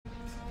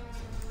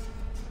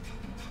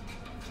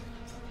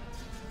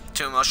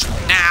Too emotional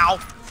now.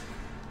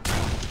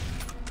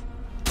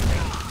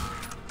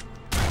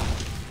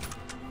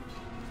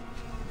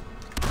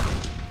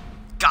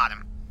 Got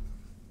him.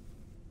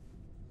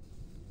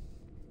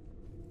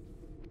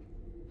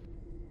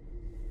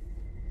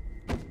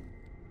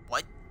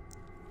 What?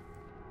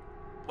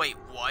 Wait,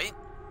 what?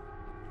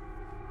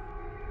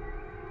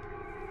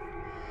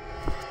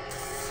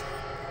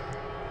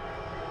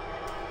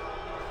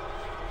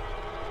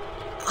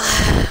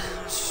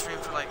 Stream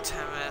for like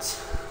 10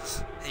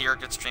 minutes. You're a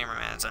good streamer,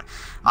 man.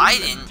 I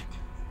didn't.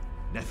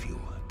 Nephew,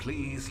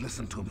 please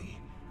listen to me.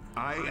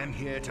 I am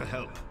here to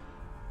help.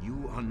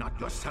 You are not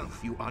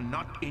yourself. You are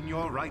not in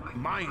your right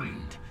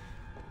mind.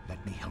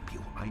 Let me help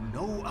you. I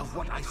know of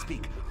what I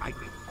speak. I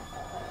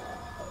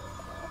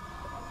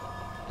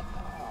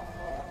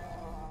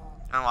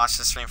watched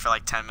the stream for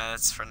like 10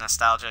 minutes for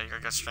nostalgia. You're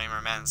a good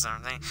streamer, man.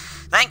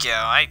 Thank you.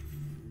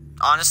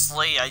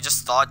 Honestly, I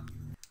just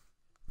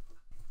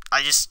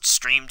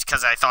streamed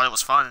because I thought it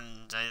was fun,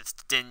 and I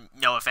didn't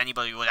know if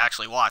anybody would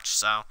actually watch,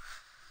 so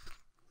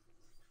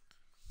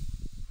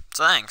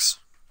thanks.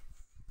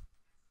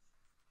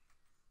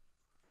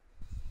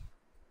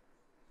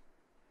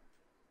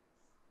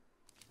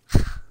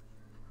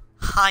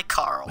 Hi,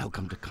 Carl.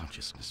 Welcome to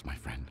consciousness, my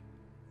friend.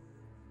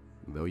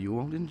 Though you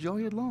won't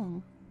enjoy it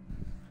long.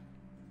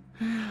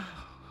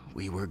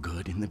 We were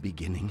good in the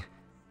beginning.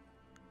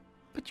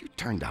 But you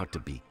turned out to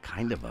be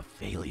kind of a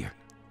failure,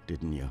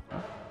 didn't you?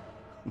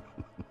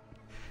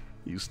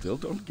 You still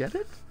don't get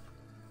it?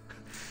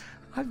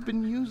 I've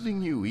been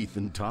using you,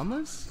 Ethan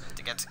Thomas.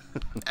 To get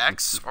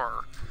X,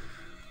 or...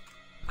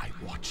 I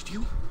watched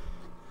you,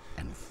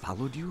 and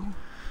followed you,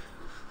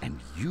 and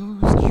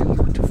used you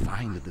to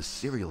find the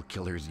serial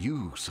killers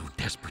you so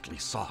desperately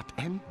sought,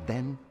 and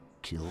then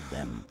kill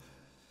them.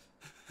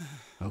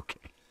 Okay.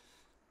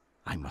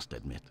 I must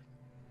admit,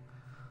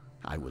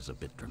 I was a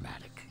bit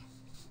dramatic.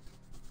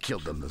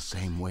 Killed them the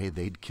same way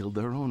they'd killed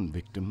their own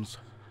victims.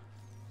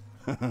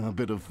 A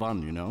bit of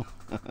fun, you know.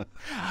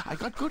 I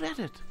got good at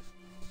it.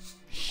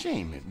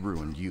 Shame it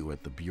ruined you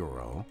at the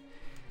Bureau.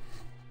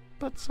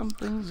 But some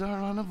things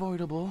are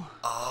unavoidable.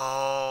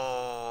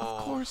 Oh.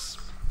 Of course,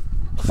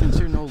 since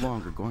you're no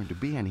longer going to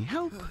be any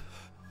help,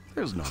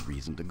 there's no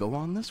reason to go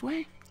on this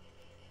way.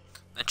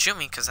 Then shoot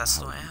me, because that's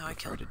the way how I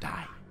prefer kill. to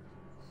die.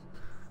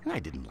 And I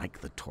didn't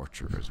like the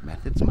torturer's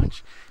methods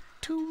much.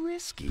 Too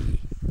risky.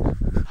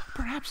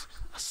 Perhaps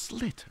a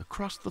slit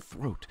across the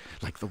throat,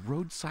 like the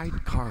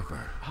roadside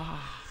carver.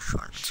 Ah,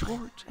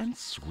 short and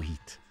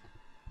sweet.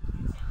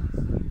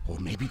 Or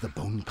maybe the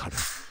bone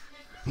cutter.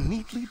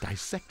 Neatly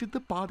dissected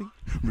the body,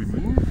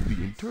 removed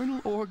the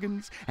internal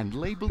organs, and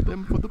labeled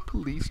them for the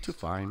police to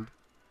find.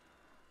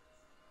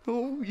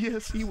 Oh,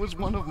 yes, he was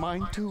one of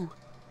mine, too.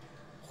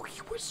 We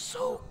were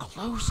so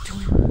close to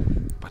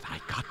him, but I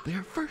got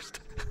there first.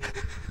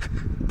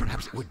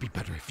 Perhaps it would be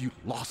better if you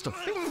lost a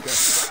finger.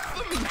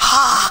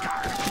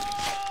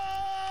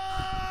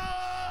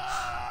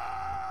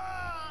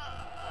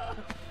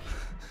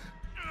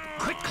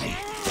 Quickly!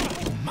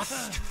 You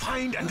must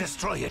find and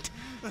destroy it.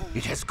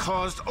 It has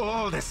caused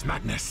all this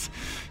madness.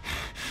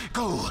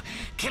 Go!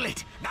 Kill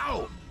it!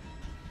 Now!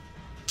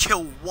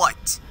 Kill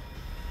what?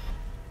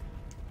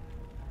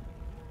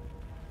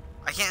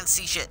 I can't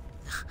see shit.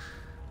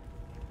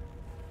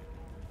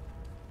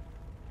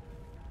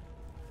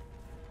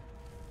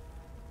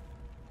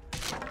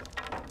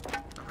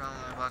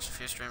 I watched a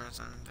few streamers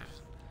and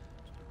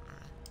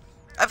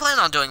I plan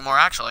on doing more,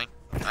 actually.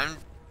 I'm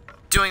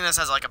doing this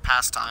as like a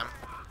pastime.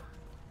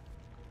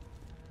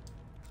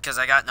 Because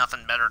I got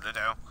nothing better to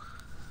do.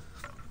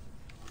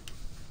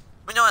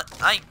 But you know what?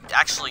 I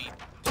actually,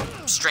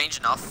 strange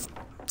enough,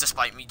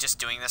 despite me just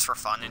doing this for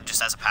fun and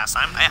just as a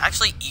pastime, I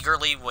actually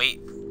eagerly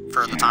wait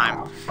for the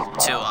time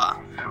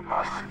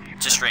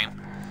to stream.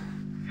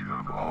 You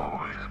have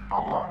always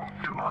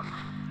belonged to us.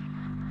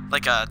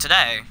 Like,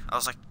 today, I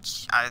was like,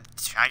 I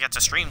get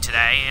to stream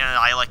today, and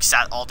I, like,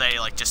 sat all day,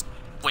 like, just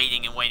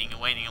waiting and waiting and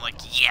waiting, and,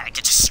 like, yeah, I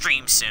get to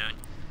stream soon.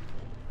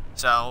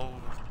 So,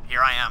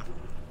 here I am.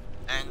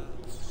 And,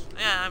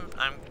 yeah,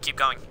 I'm keep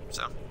going,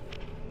 so.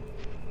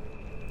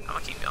 I'm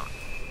gonna keep going.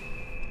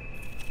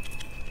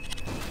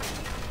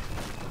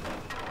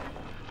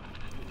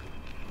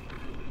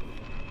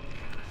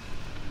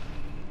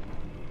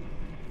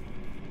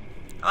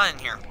 Oh, in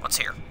here. What's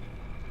here?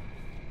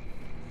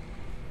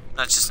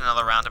 That's just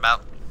another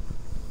roundabout.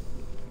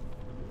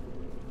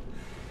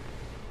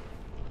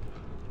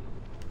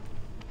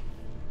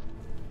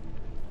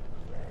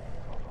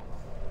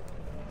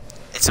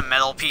 It's a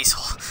metal piece.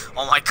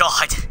 Oh my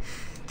god.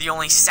 The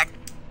only second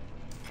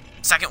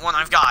one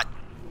I've got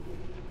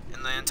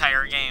in the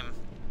entire game.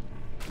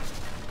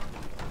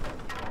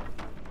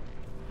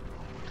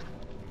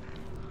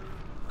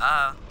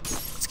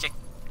 Let's kick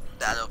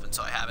that open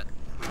so I have it.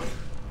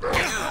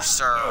 You,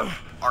 sir,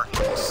 are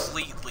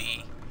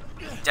completely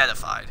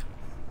deadified.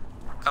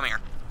 Come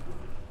here.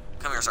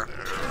 Come here, sir.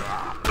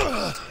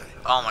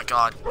 Oh my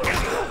god.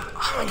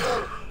 Oh my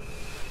god.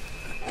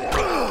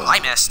 I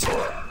missed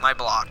my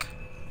block.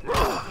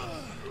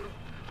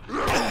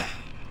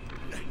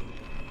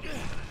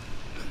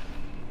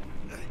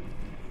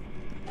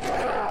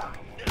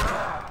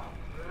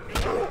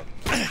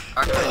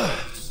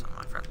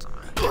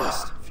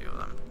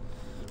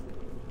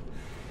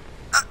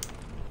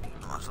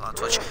 about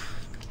Twitch.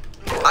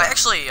 I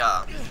actually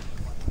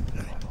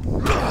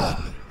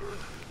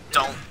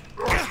don't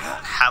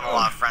have a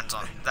lot of friends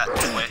on that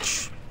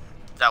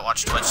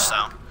watch Twitch,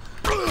 so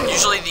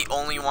usually the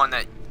only one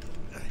that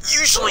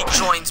usually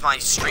joins my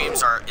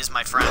streams is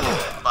my friend,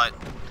 but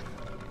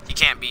he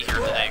can't be here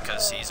today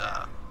because he's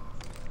I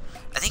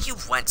think he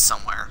went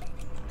somewhere.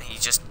 He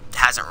just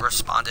hasn't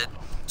responded,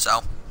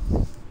 so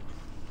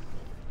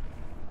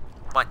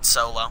went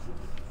solo.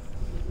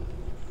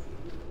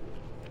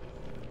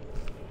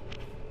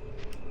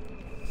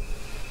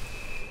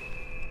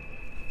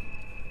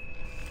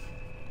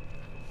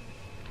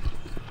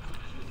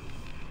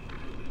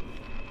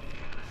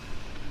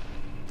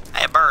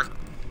 Hey, bird.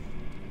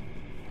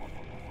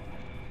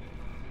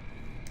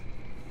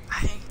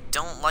 I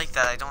don't like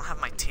that I don't have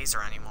my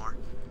taser anymore.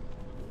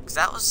 Because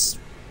that was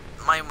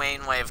my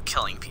main way of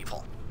killing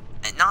people.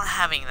 And not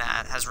having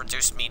that has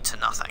reduced me to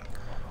nothing.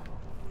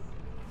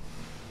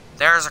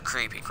 There's a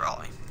creepy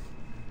crawly.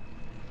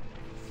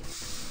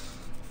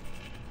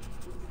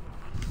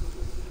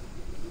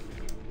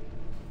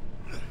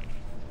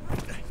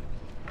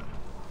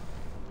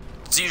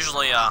 It's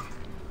usually, oh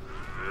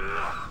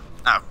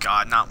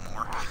god, not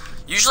more.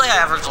 Usually I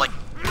average, like,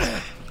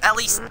 at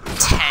least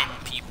 10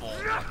 people.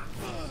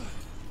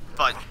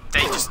 But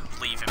they just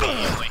leave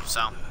immediately,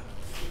 so.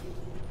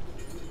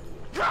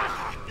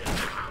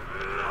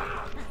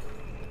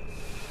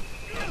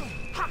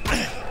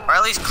 Or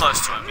at least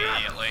close to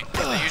immediately.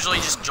 They usually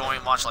just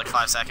join, watch like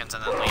 5 seconds,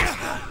 and then leave.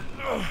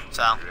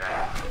 So,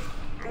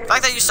 the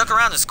fact that you stuck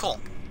around is cool.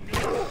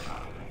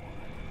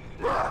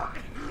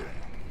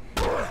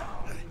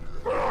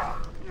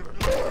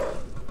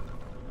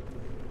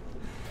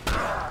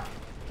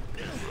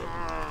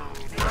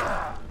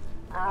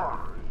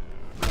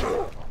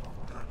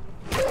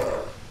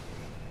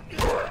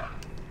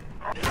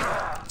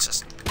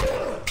 Just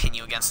pin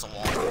you against the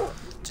wall.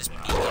 Just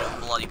beat you to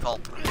bloody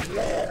pulp.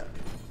 There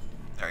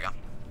we go.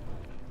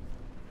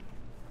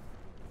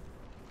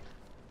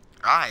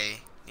 I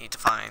need to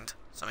find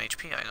some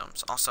HP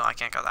items. Also, I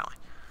can't go that way.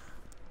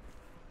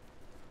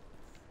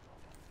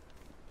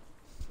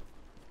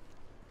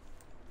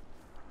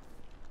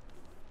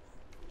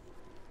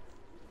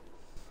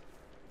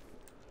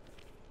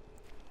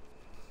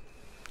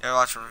 You ever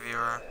watch a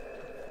reviewer?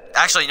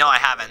 Actually, no, I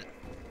haven't.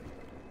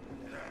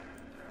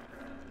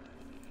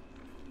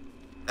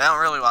 I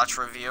don't really watch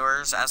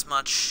reviewers as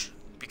much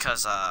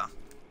because, I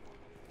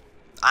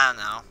don't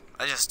know.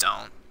 I just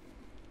don't.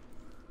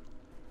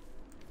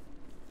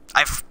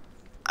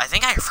 I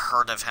think I've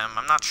heard of him.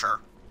 I'm not sure.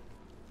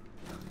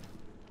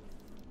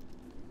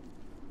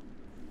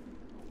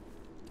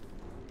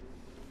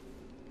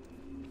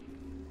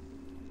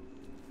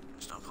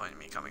 There's no point in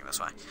me coming this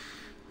way.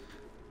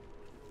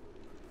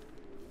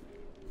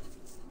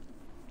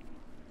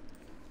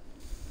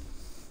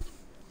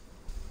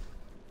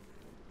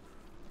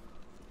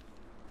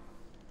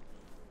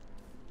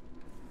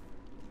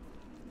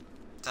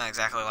 It's not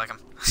exactly like him.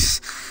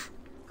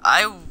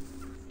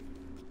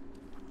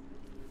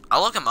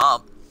 I'll look him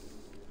up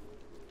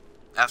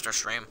after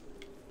stream.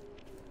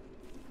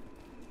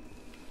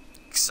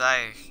 Because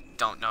I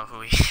don't know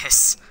who he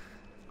is,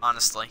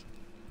 honestly.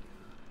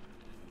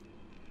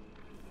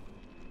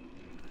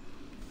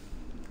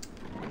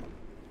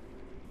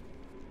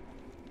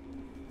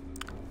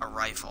 A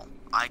rifle.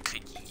 I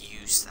could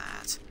use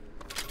that.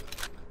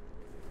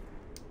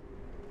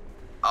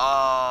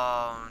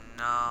 Oh,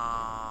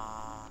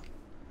 no.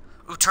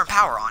 Ooh, turn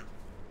power on.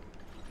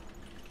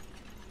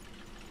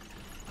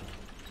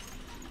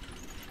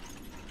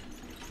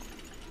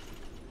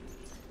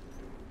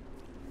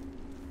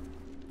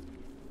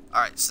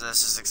 Alright, so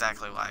this is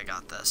exactly why I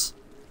got this.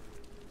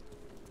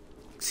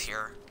 'Cause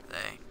here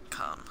they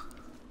come.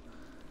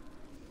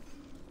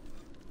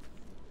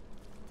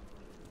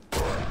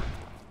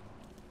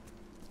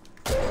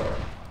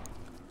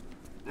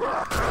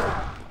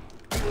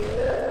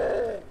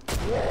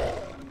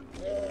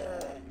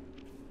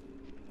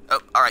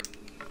 Oh, alright.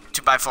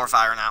 2x4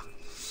 fire now.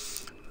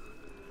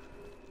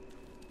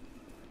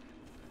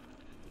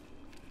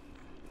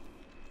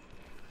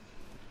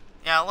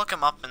 Yeah, I'll look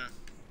him up and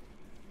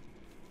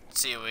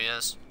see who he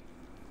is.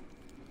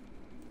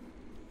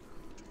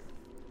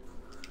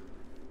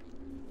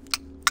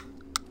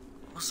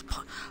 What's the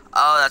point?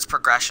 Oh, that's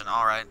progression,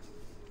 alright.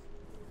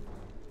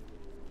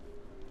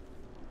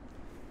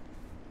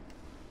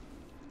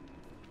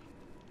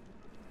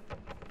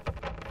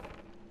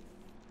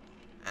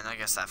 And I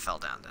guess that fell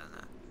down, didn't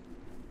it?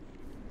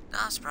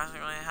 No, surprisingly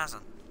it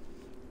hasn't.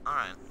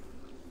 Alright.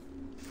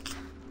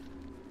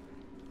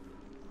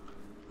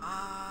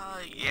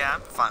 Yeah,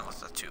 I'm fine with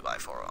the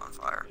 2x4 on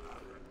fire.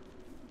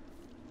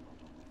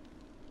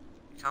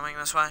 Coming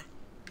this way?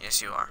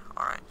 Yes, you are.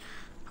 Alright.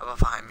 How about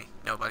behind me?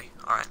 Nobody.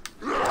 Alright.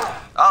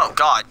 Oh,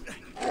 God.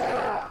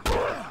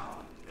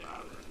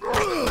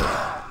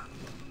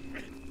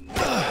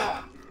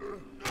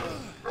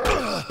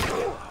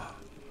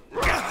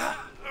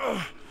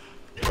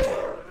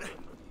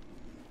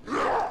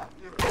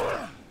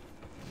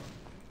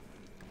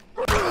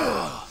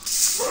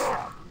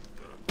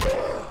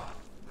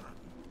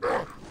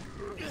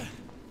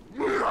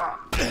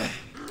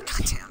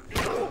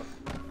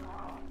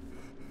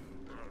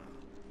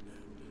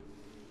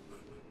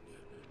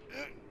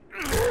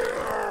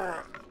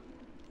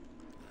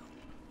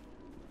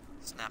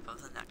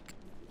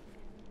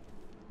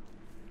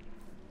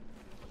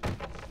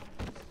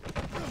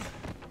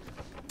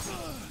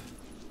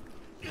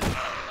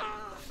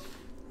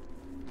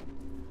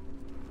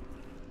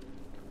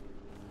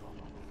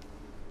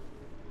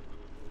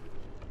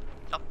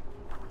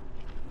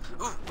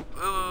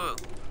 Ooh.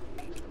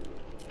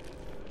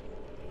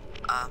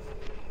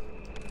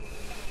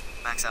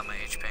 Max out my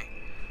HP.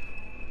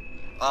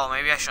 Oh,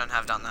 maybe I shouldn't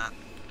have done that.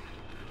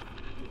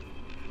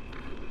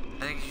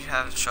 I think you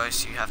have a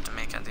choice you have to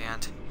make at the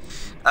end.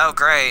 Oh,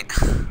 great.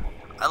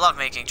 I love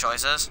making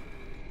choices.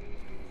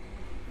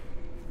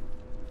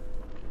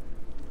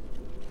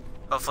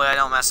 Hopefully I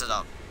don't mess it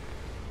up.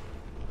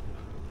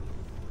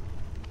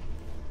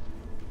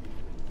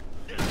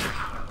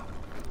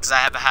 Because I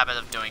have a habit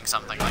of doing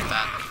something like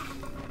that.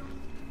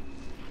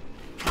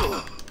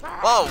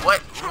 Whoa,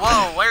 what?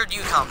 Whoa, where did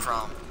you come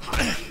from?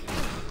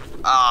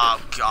 Oh,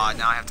 God,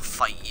 now I have to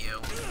fight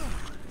you.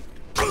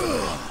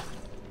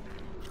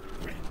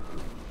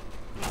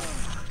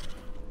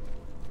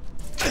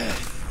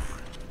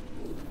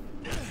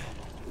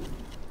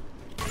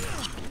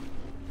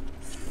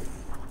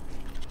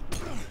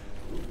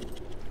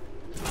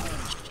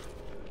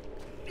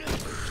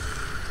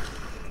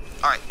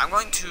 Alright, I'm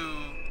going to...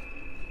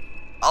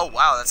 Oh,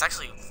 wow, that's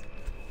actually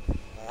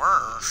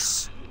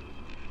worse.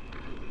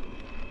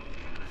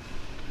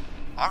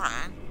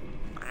 Alright.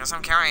 I guess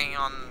I'm carrying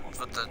on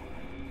with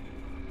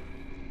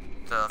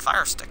the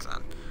fire stick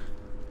then.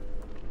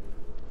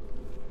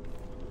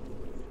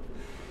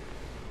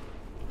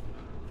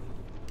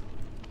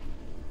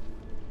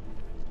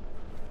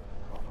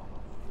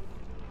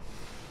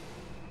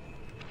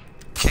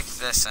 Kick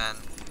this in.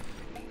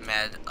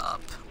 Med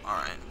up.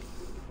 Alright.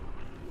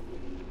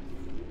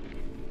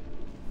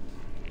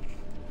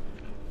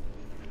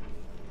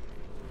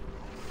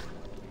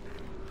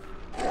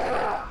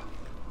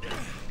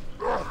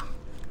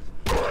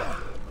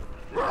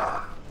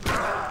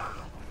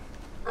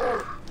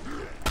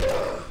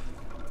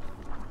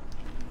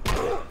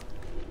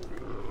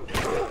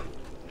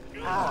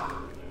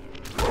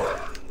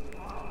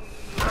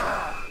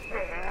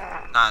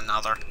 Not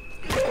another.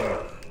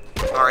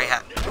 Already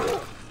had.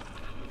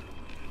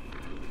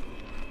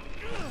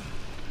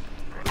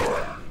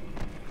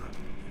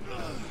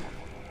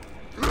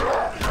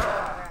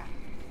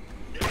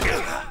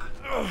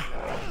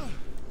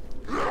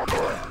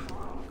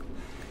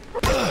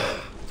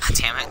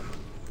 Damn it.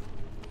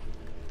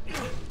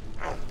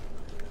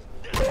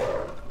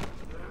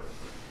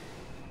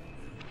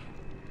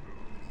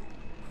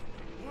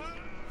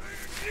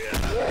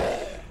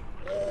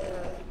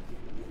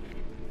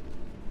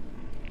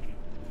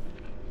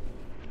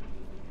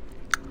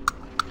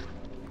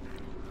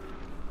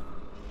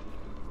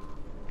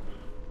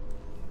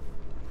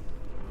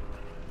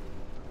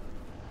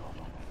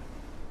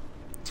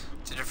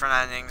 Two different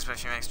endings, but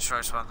if you make a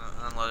choice, well,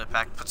 unload it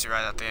back, puts you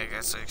right at the egg,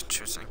 so you can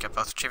choose and get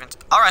both achievements.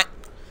 Alright,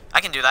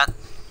 I can do that.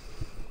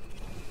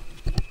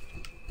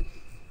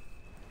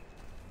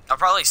 I'll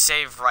probably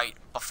save right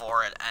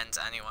before it ends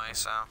anyway,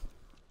 so.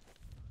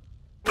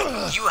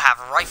 You have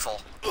a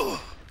rifle.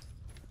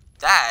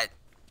 That,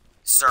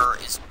 sir,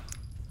 is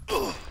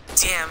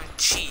damn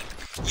cheap.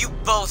 You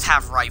both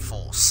have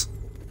rifles.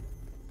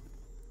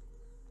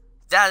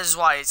 That is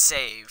why it's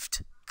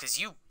saved. Because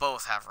you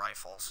both have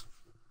rifles.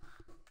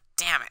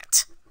 Damn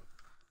it.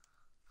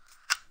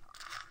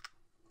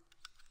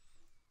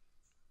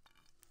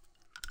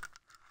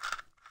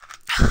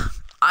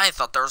 I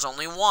thought there was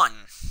only one.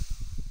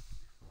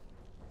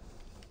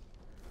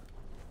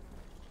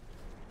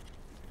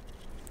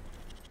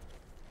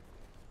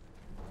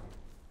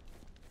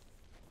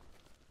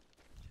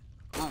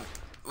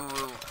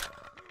 Ooh.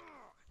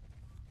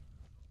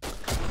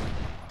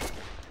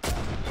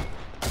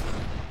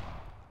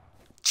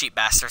 Cheap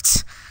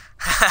bastards.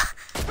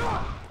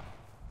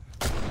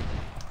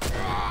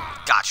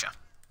 Gotcha.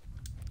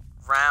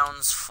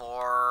 Rounds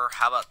for...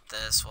 How about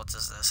this? What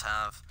does this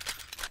have?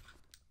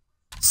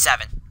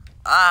 7.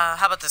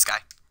 How about this guy?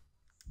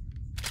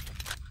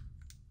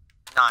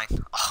 9.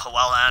 Oh,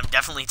 well, I'm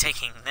definitely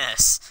taking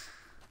this.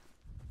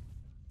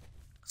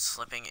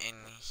 Slipping in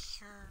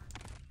here.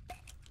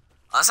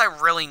 Unless I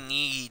really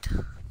need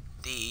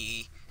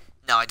the...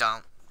 No, I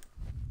don't.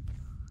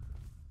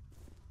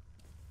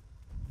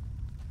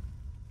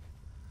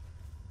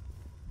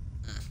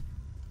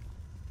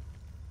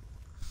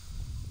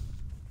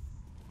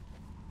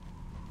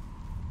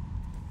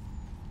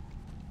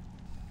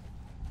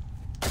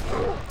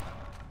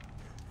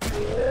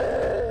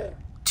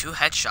 Two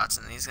headshots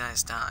and these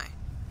guys die.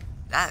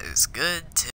 That is good too.